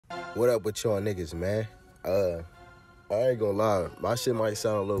What up with y'all niggas, man? I ain't gonna lie, my shit might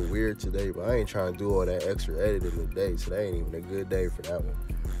sound a little weird today, but I ain't trying to do all that extra editing today. Today ain't even a good day for that one.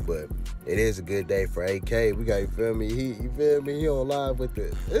 But it is a good day for AK. We got, you feel me? You feel me? He on live with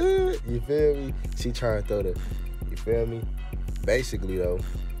the, you feel me? She trying to throw the, you feel me? Basically though,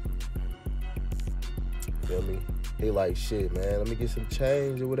 feel me? He like, shit, man, let me get some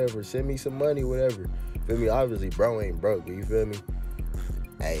change or whatever. Send me some money, whatever. Feel me? Obviously, bro ain't broke, but you feel me?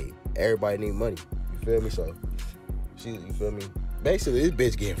 Hey, everybody need money. You feel me? So, you feel me? Basically, this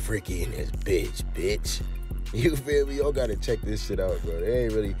bitch getting freaky in this bitch. You feel me? Y'all gotta check this shit out, bro. It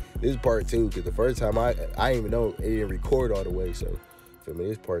ain't really, this is part two, because the first time I didn't even know it didn't record all the way, so, feel me?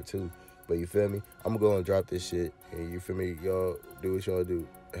 This is part two. But you feel me? I'm gonna go and drop this shit, and you feel me? Y'all do what y'all do.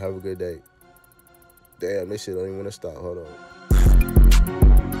 Have a good day. Damn, this shit don't even want to stop. Hold on.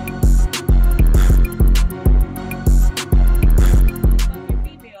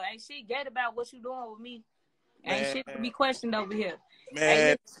 Ain't shit get about what you doing with me. Ain't shit to be questioned over here.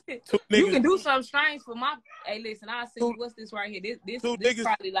 Man, hey, you can do something strange for my. Hey, listen, I'll see you. What's this right here? This niggas,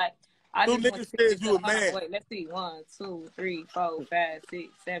 probably like. I two just niggas said you a man. Wait, let's see. 1, 2, 3, 4, 5,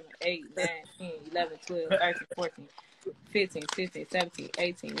 6, 7, 8, 9, 10, 11, 12, 13, 14, 15, 16, 17,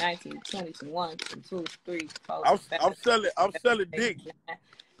 18, 19, 20, 21, 22, 3, 4, I'm 5, selling dick.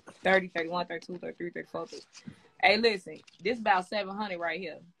 30, 31, 32, 33, 34. Hey, listen, this about 700 right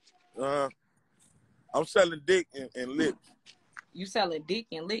here. I'm selling dick and lips. You selling dick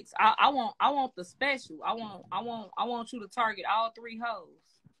and licks. I want the special. I want you to target all 3 hoes.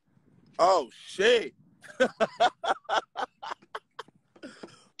 Oh shit.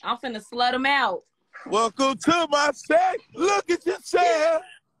 I'm finna slut them out. Welcome to my set. Look at yourself.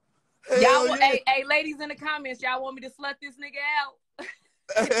 Y'all, yeah. Hey, ladies in the comments, y'all want me to slut this nigga out?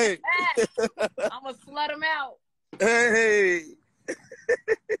 Hey. I'm gonna slut him out. Hey.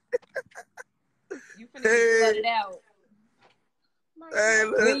 You finna get slutted out. Hey,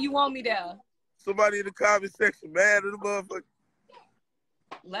 look. When you want me there? Somebody in the comment section mad at the motherfucker.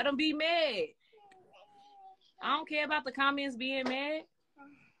 Let them be mad. I don't care about the comments being mad.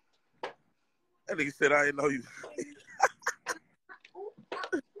 That nigga said I didn't know you.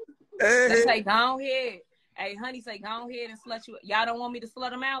 Hey. Let's say go ahead. Hey, honey, say go ahead and slut you. Y'all don't want me to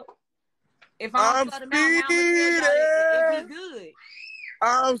slut him out? If I don't slut him out, how am I gonna tell y'all if he good?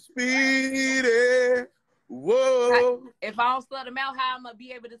 I'm speedy. Whoa. If I don't slut him out, how am I gonna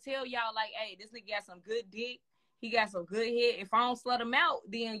be able to tell y'all like, hey, this nigga got some good dick. He got some good head. If I don't slut him out,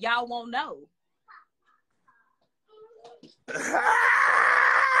 then y'all won't know.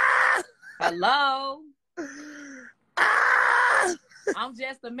 Hello? I'm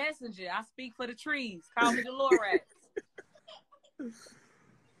just a messenger. I speak for the trees. Call me the Lorax.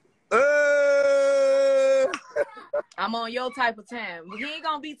 I'm on your type of time. He ain't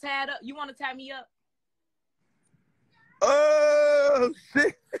gonna be tied up. You want to tie me up? Oh,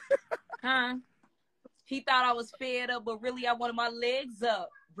 shit. Huh? He thought I was fed up, but really I wanted my legs up.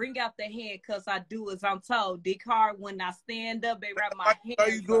 Bring out the handcuffs. I do as I'm told. Dick hard when I stand up, they wrap my hands. Why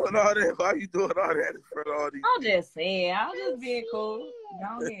you doing all that? Why you doing all that in front of all these? I'm just saying. I'm just being cool.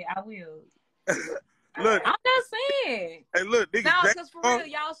 Go ahead. I will. Look. I'm just saying. Hey, look, nigga. No, because for real,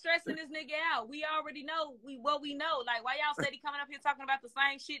 y'all stressing this nigga out. We already know what we know. Like, why y'all steady coming up here talking about the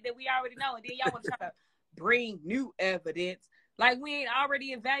same shit that we already know, and then y'all want to try to bring new evidence. Like, we ain't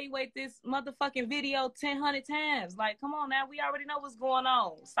already evaluate this motherfucking video 1,000 times. Like, come on now. We already know what's going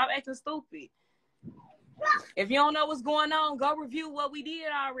on. Stop acting stupid. If you don't know what's going on, go review what we did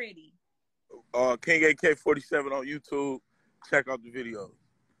already. King Ak 47 on YouTube. Check out the videos.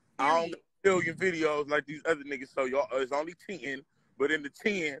 I don't got a million videos like these other niggas, so y'all, it's only 10. But in the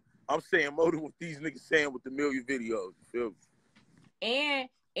 10, I'm saying more than what these niggas saying with the million videos. You feel me?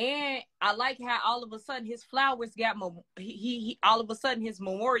 And I like how all of a sudden his flowers got he all of a sudden his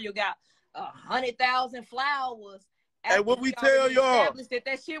memorial got 100,000 flowers. Hey, what we tell y'all? Established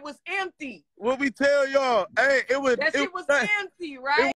that shit was empty. What we tell y'all? Hey, that shit was empty, right?